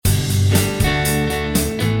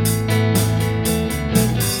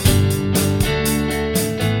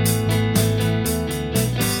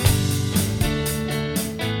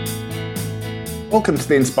Welcome to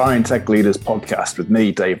the Inspiring Tech Leaders podcast with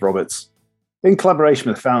me, Dave Roberts. In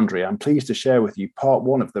collaboration with Foundry, I'm pleased to share with you part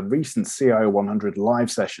one of the recent CIO 100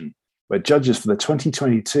 live session, where judges for the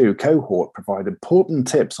 2022 cohort provide important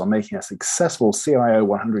tips on making a successful CIO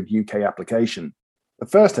 100 UK application. The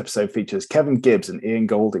first episode features Kevin Gibbs and Ian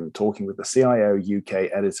Golding talking with the CIO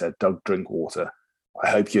UK editor, Doug Drinkwater. I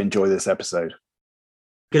hope you enjoy this episode.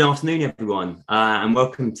 Good afternoon, everyone, and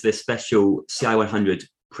welcome to this special CIO 100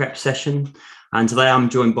 prep session. And today I'm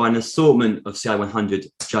joined by an assortment of CIO 100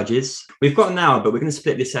 judges. We've got an hour, but we're going to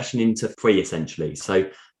split this session into three, essentially. So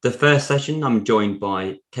the first session, I'm joined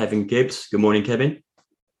by Kevin Gibbs. Good morning, Kevin.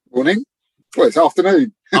 Morning. Well, it's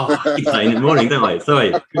afternoon. I keep saying morning, don't I?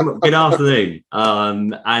 Sorry. Good afternoon.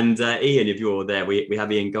 And Ian, if you're there, we have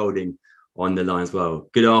Ian Golding on the line as well.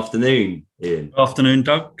 Good afternoon, Ian. Good afternoon,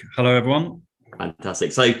 Doug. Hello, everyone.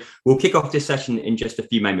 Fantastic. So we'll kick off this session in just a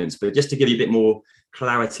few moments, but just to give you a bit more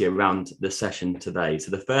clarity around the session today.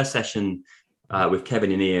 So the first session with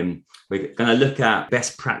Kevin and Ian, we're going to look at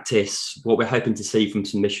best practice, what we're hoping to see from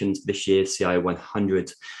submissions this year, CIO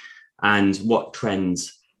 100, and what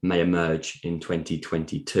trends may emerge in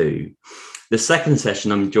 2022. The second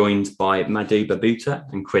session, I'm joined by Madhu Babuta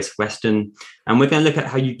and Chris Weston, and we're going to look at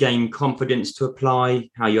how you gain confidence to apply,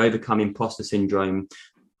 how you overcome imposter syndrome,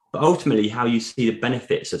 but ultimately how you see the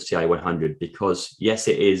benefits of CIO 100, because yes,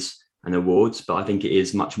 it is an awards, but I think it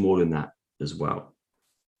is much more than that as well.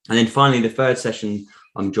 And then finally, the third session,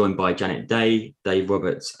 I'm joined by Janet Day, Dave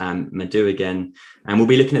Roberts, and Madhu again, and we'll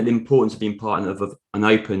be looking at the importance of being part of an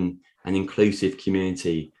open and inclusive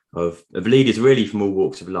community of leaders really from all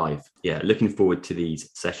walks of life. Yeah, looking forward to these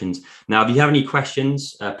sessions. Now, if you have any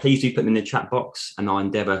questions, please do put them in the chat box and I'll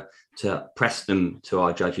endeavour to press them to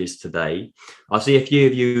our judges today. I see a few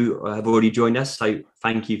of you have already joined us, so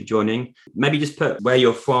thank you for joining. Maybe just put where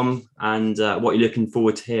you're from and what you're looking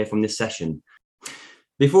forward to hear from this session.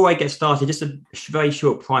 Before I get started, just a very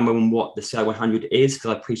short primer on what the CIO 100 is,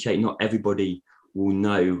 because I appreciate not everybody will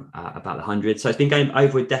know about the 100. So it's been going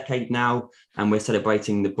over a decade now, and we're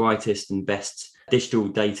celebrating the brightest and best digital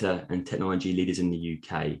data and technology leaders in the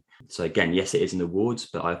UK. So again, yes, it is an awards,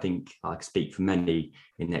 but I think I can speak for many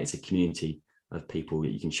in that it's a community of people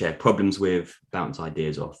that you can share problems with, bounce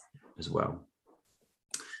ideas off as well.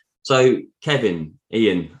 So Kevin,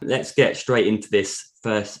 Ian, let's get straight into this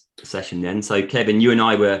first session then. So Kevin, you and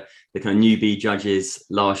I were the kind of newbie judges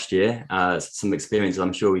last year. Some experiences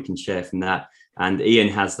I'm sure we can share from that. And Ian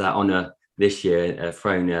has that honour this year,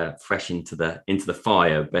 thrown fresh into the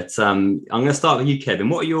fire. But I'm going to start with you, Kevin.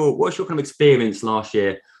 What's your kind of experience last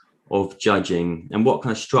year of judging, and what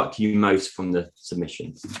kind of struck you most from the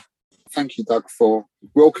submissions? Thank you, Doug, for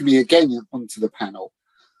welcoming me again onto the panel.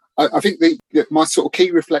 I think my sort of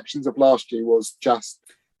key reflections of last year was just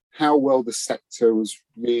how well the sector was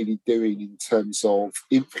really doing in terms of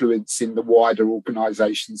influencing the wider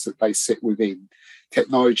organisations that they sit within.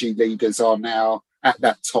 Technology leaders are now at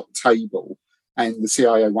that top table, and the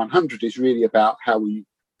CIO 100 is really about how we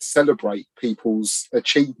celebrate people's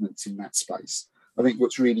achievements in that space. I think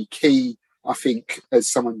what's really key, I think,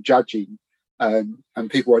 as someone judging, and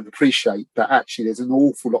people won't appreciate that actually there's an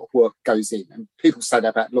awful lot of work goes in, and people say that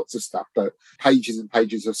about lots of stuff, but pages and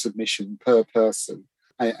pages of submission per person,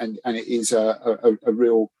 and it is a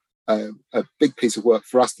real a big piece of work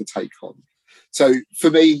for us to take on. So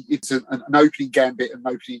for me, it's an opening gambit, an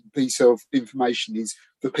opening piece of information is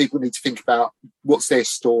that people need to think about what's their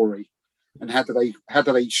story and how do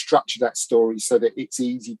they structure that story so that it's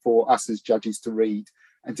easy for us as judges to read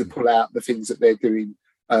and to pull out the things that they're doing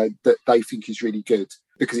that they think is really good,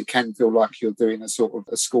 because it can feel like you're doing a sort of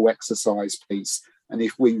a school exercise piece. And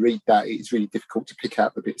if we read that, it's really difficult to pick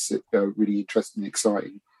out the bits that are really interesting and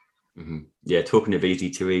exciting. Mm-hmm. Yeah, talking of easy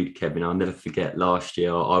to read, Kevin, I'll never forget last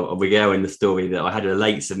year. I'll regale in the story that I had a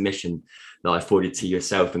late submission that I forwarded to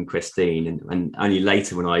yourself and Christine, and only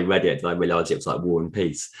later when I read it did I realise it was like War and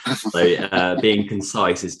Peace. So being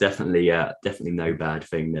concise is definitely no bad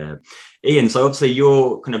thing there. Ian, so obviously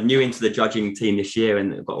you're kind of new into the judging team this year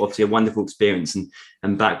and got obviously a wonderful experience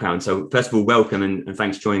and background. So first of all, welcome and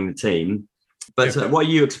thanks for joining the team. But what are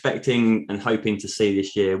you expecting and hoping to see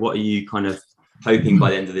this year? What are you kind of hoping by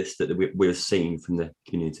the end of this that we're seeing from the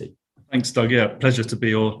community? Thanks, Doug. Yeah, pleasure to be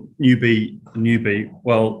your newbie.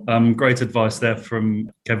 Well, great advice there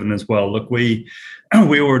from Kevin as well. Look, we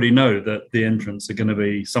already know that the entrants are going to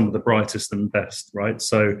be some of the brightest and best, right?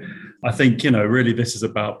 So I think, really this is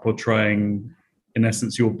about portraying, in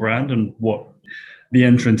essence, your brand and what the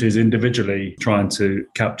entrant is individually trying to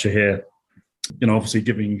capture here. Obviously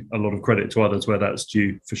giving a lot of credit to others where that's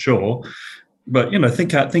due for sure. But,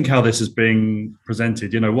 think how this is being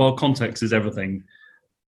presented. While context is everything,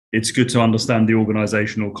 it's good to understand the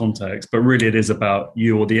organizational context, but really it is about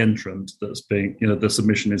you or the entrant that's being, the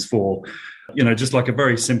submission is for. Just like a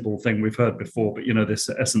very simple thing we've heard before, but, this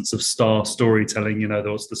essence of star storytelling,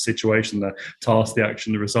 what's the situation, the task, the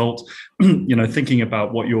action, the result, thinking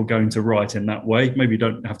about what you're going to write in that way. Maybe you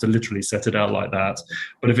don't have to literally set it out like that,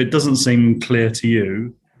 but if it doesn't seem clear to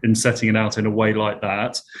you in setting it out in a way like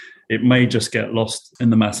that, it may just get lost in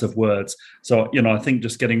the mass of words. So, I think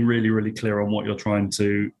just getting really, really clear on what you're trying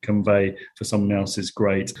to convey for someone else is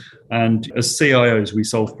great. And as CIOs, we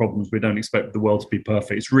solve problems. We don't expect the world to be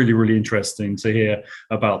perfect. It's really, really interesting to hear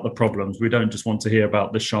about the problems. We don't just want to hear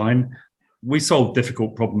about the shine. We solve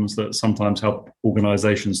difficult problems that sometimes help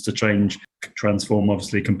organizations to change, transform,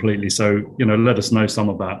 obviously, completely. So, let us know some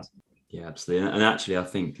of that. Yeah, absolutely. And actually, I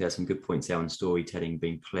think there's some good points there on storytelling,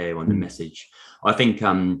 being clear on the message. I think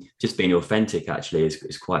just being authentic actually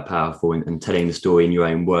is quite powerful, and telling the story in your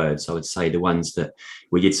own words. I would say the ones that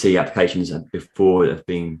we did see applications before that have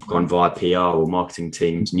been gone via PR or marketing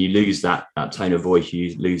teams, and you lose that tone of voice,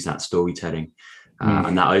 you lose that storytelling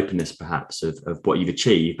and that openness perhaps of what you've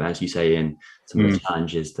achieved, but as you say, in some of the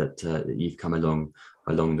challenges that you've come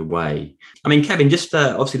along the way. I mean, Kevin, just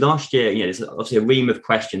obviously last year, there's obviously a ream of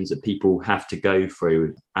questions that people have to go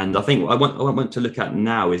through. And I think what I want to look at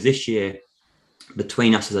now is this year,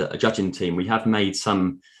 between us as a judging team, we have made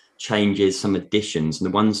some changes, some additions,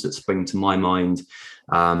 and the ones that spring to my mind,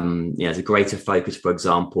 there's a greater focus, for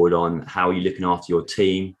example, on how you're looking after your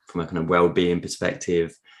team from a kind of well-being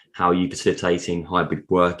perspective, how you're facilitating hybrid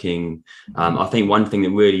working. I think one thing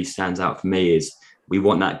that really stands out for me is we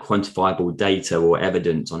want that quantifiable data or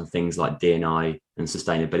evidence on things like D&I and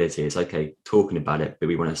sustainability. It's okay talking about it, but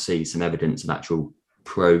we want to see some evidence of actual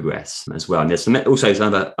progress as well. And there's also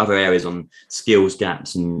some other areas on skills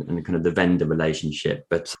gaps and kind of the vendor relationship.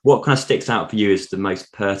 But what kind of sticks out for you as the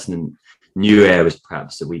most pertinent new areas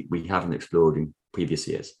perhaps that we haven't explored in previous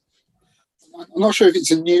years? I'm not sure if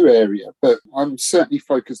it's a new area, but I'm certainly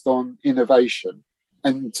focused on innovation.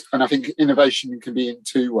 And I think innovation can be in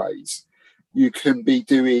two ways. You can be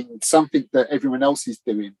doing something that everyone else is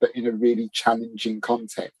doing, but in a really challenging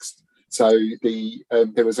context. So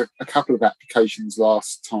there was a couple of applications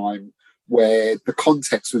last time where the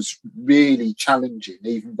context was really challenging,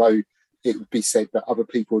 even though it would be said that other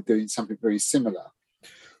people were doing something very similar.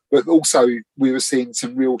 But also we were seeing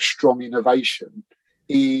some real strong innovation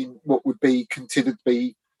in what would be considered to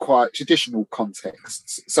be quite traditional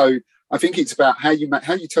contexts. So I think it's about how you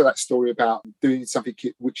tell that story about doing something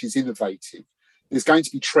which is innovative. There's going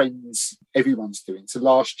to be trends everyone's doing. So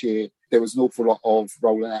last year, there was an awful lot of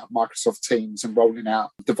rolling out Microsoft Teams and rolling out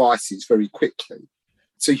devices very quickly.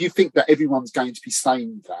 So you think that everyone's going to be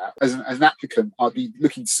saying that. As an applicant, I'd be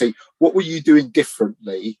looking to see what were you doing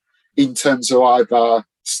differently in terms of either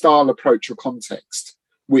style, approach or context,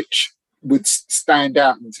 which would stand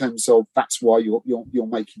out in terms of that's why you're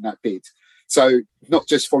making that bid. So not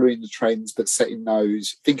just following the trends, but setting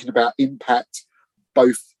those, thinking about impact,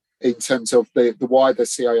 both in terms of the wider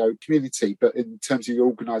CIO community, but in terms of your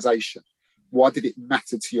organisation. Why did it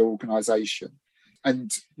matter to your organisation?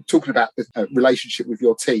 And talking about the relationship with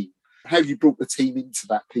your team, how have you brought the team into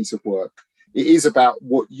that piece of work? It is about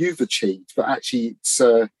what you've achieved, but actually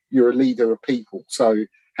you're a leader of people. So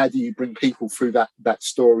how do you bring people through that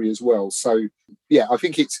story as well? So yeah, I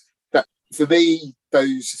think it's that for me,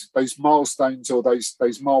 those milestones or those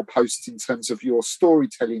mileposts in terms of your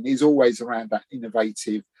storytelling is always around that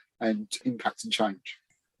innovative and impact and change.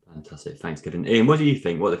 Fantastic. Thanks, Kevin. Ian, what do you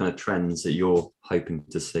think? What are the kind of trends that you're hoping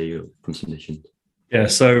to see from submissions? Yeah,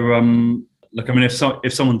 so look, I mean,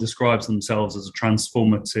 if someone describes themselves as a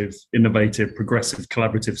transformative, innovative, progressive,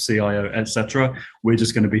 collaborative CIO, etc., we're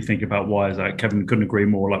just going to be thinking about why is that. Kevin couldn't agree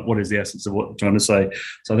more. Like, what is the essence of what I'm trying to say?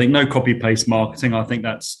 So I think no copy paste marketing. I think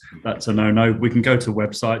that's a no. We can go to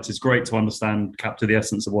websites. It's great to understand, capture the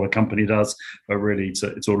essence of what a company does, but really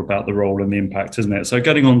it's all about the role and the impact, isn't it? So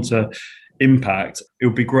getting on to impact, it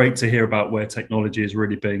would be great to hear about where technology is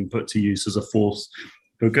really being put to use as a force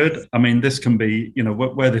for good. I mean, this can be,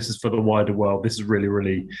 where this is for the wider world. This is really,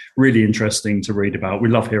 really, really interesting to read about. We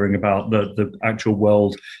love hearing about the actual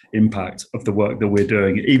world impact of the work that we're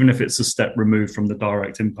doing. Even if it's a step removed from the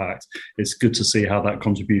direct impact, it's good to see how that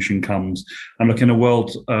contribution comes. And look, in a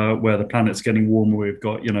world where the planet's getting warmer, we've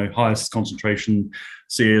got, highest concentration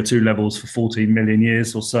CO2 levels for 14 million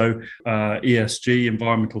years or so. ESG,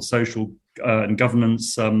 environmental, social and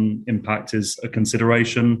governance impact is a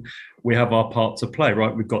consideration. we have our part to play,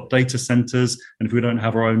 right? We've got data centers, and if we don't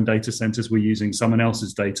have our own data centers, we're using someone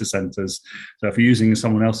else's data centers. So if we're using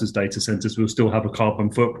someone else's data centers, we'll still have a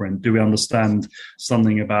carbon footprint. Do we understand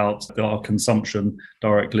something about our consumption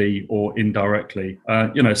directly or indirectly?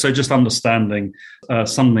 So just understanding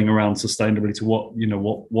something around sustainability,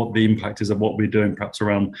 what the impact is of what we're doing, perhaps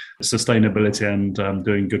around sustainability and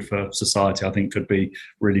doing good for society, I think could be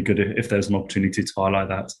really good if there's an opportunity to highlight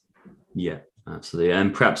that. Yeah, absolutely.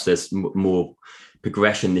 And perhaps there's more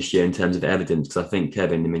progression this year in terms of evidence, because I think,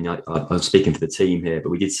 Kevin, I'm speaking for the team here, but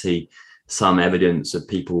we did see some evidence of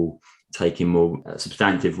people taking more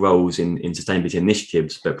substantive roles in sustainability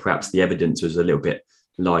initiatives, but perhaps the evidence was a little bit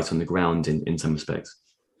light on the ground in some respects.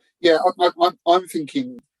 Yeah, I'm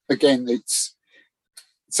thinking, again, it's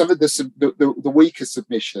some of the weaker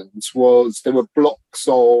submissions was there were blocks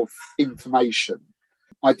of information.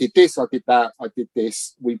 I did this, I did that, I did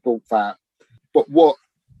this, we bought that. But what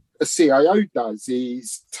a CIO does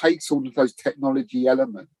is takes all of those technology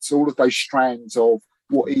elements, all of those strands of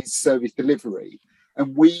what is service delivery,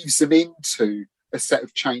 and weaves them into a set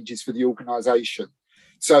of changes for the organisation.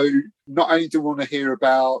 So not only do we want to hear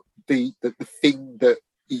about the thing that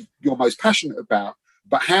you're most passionate about,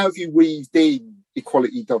 but how have you weaved in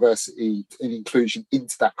equality, diversity and inclusion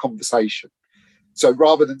into that conversation? So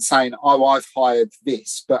rather than saying, oh, I've hired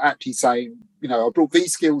this, but actually saying, I brought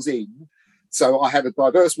these skills in, so I had a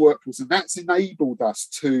diverse workforce, and that's enabled us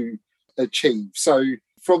to achieve. So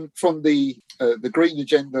from the green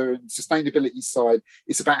agenda and sustainability side,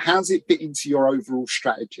 it's about how does it fit into your overall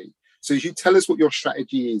strategy? So as you tell us what your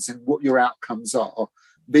strategy is and what your outcomes are,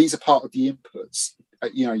 these are part of the inputs.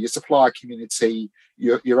 Your supplier community,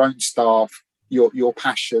 your own staff, your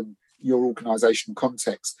passion, your organizational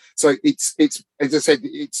context. So it's as I said,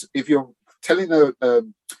 it's if you're telling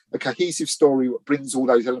a cohesive story that brings all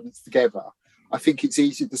those elements together, I think it's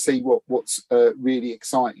easier to see what's really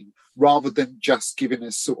exciting rather than just giving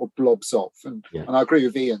us sort of blobs off. And I agree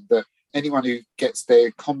with Ian that anyone who gets their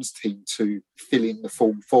comms team to fill in the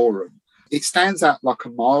form for them, it stands out like a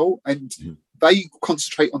mile, and they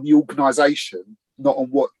concentrate on the organisation, not on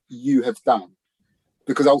what you have done,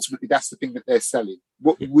 because ultimately that's the thing that they're selling.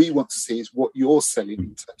 What we want to see is what you're selling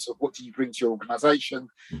in terms of what do you bring to your organisation,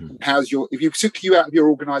 and if you took you out of your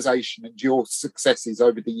organisation and your successes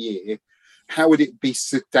over the year, how would it be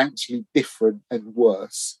substantially different and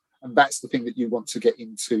worse? And that's the thing that you want to get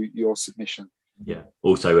into your submission. Yeah.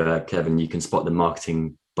 Also, Kevin, you can spot the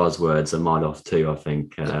marketing buzzwords a mile off too, I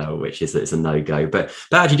think, which is that it's a no-go. But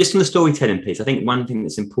actually, just on the storytelling piece, I think one thing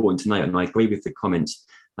that's important to note, and I agree with the comments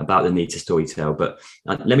about the need to storytell, but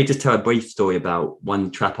let me just tell a brief story about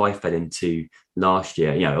one trap I fell into last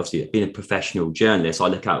year. Obviously, being a professional journalist, I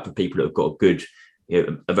look out for people that have got good,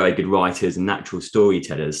 very good writers and natural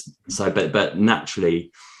storytellers. So, but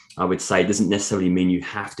naturally, I would say it doesn't necessarily mean you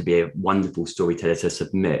have to be a wonderful storyteller to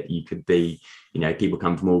submit. You could be, people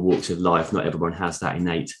come from all walks of life. Not everyone has that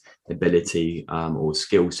innate ability or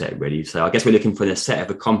skill set, really. So I guess we're looking for a set of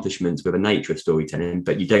accomplishments with a nature of storytelling,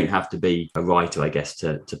 but you don't have to be a writer, I guess,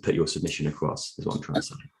 to put your submission across, is what I'm trying to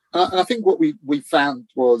say. And I think what we found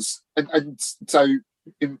was, and so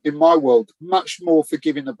in my world, much more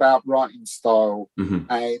forgiving about writing style,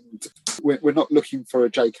 and we're not looking for a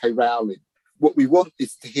J.K. Rowling. What we want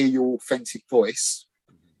is to hear your authentic voice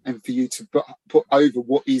and for you to put over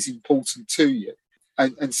what is important to you.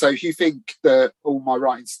 And so if you think that my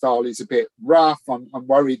writing style is a bit rough, I'm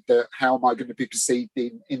worried that how am I going to be perceived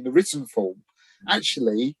in the written form?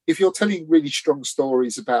 Actually, if you're telling really strong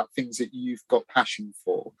stories about things that you've got passion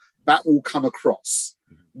for, that will come across.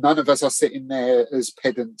 None of us are sitting there as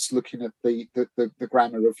pedants looking at the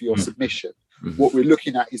grammar of your submission. What we're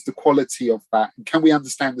looking at is the quality of that. And can we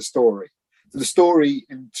understand the story? So the story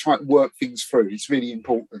and try to work things through is really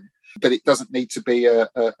important, but it doesn't need to be a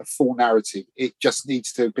full narrative. It just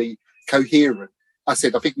needs to be coherent. I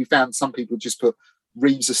think we found some people just put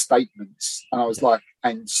reams of statements, and I was like,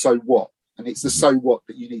 and so what? And it's the so what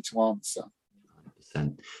that you need to answer.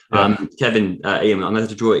 Kevin, Ian, I'm going to have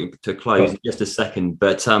to draw it to a close in just a second,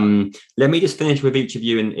 but let me just finish with each of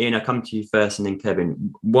you. And Ian, I'll come to you first, and then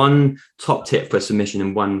Kevin. One top tip for submission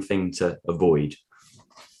and one thing to avoid.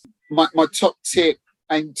 My top tip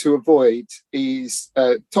and to avoid is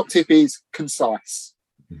concise.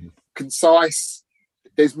 Concise.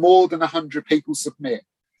 There's more than 100 people submit.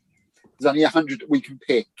 There's only 100 that we can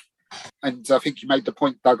pick. And I think you made the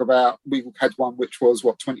point, Doug, about we had one which was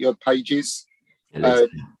 20 odd pages.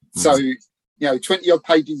 So 20 odd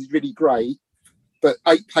pages is really great, but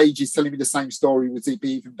 8 pages telling me the same story would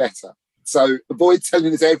be even better. So avoid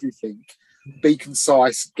telling us everything. Be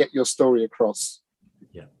concise. Get your story across.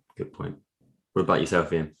 Yeah, good point. What about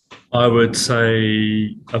yourself, Ian? I would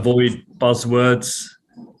say avoid buzzwords.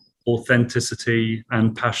 Authenticity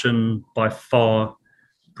and passion by far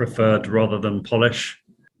preferred rather than polish.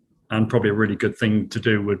 And probably a really good thing to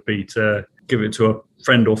do would be to give it to a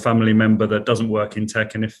friend or family member that doesn't work in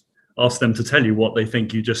tech, and ask them to tell you what they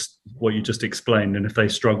think what you just explained. And if they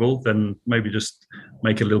struggle, then maybe just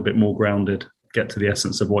make it a little bit more grounded, get to the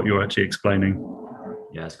essence of what you're actually explaining.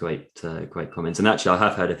 Yeah, that's great comments. And actually, I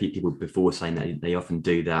have heard a few people before saying that they often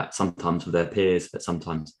do that, sometimes with their peers, but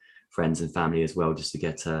sometimes friends and family as well, just to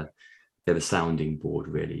get a bit of a sounding board,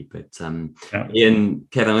 really. But Ian,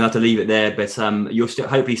 Kevin, I'm going to have to leave it there, but you'll still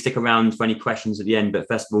hopefully stick around for any questions at the end. But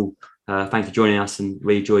first of all, thanks for joining us, and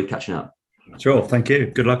really enjoyed catching up. Sure, thank you.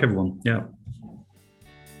 Good luck, everyone. Yeah.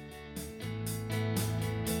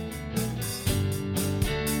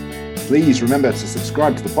 Please remember to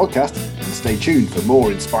subscribe to the podcast and stay tuned for more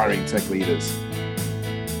inspiring tech leaders.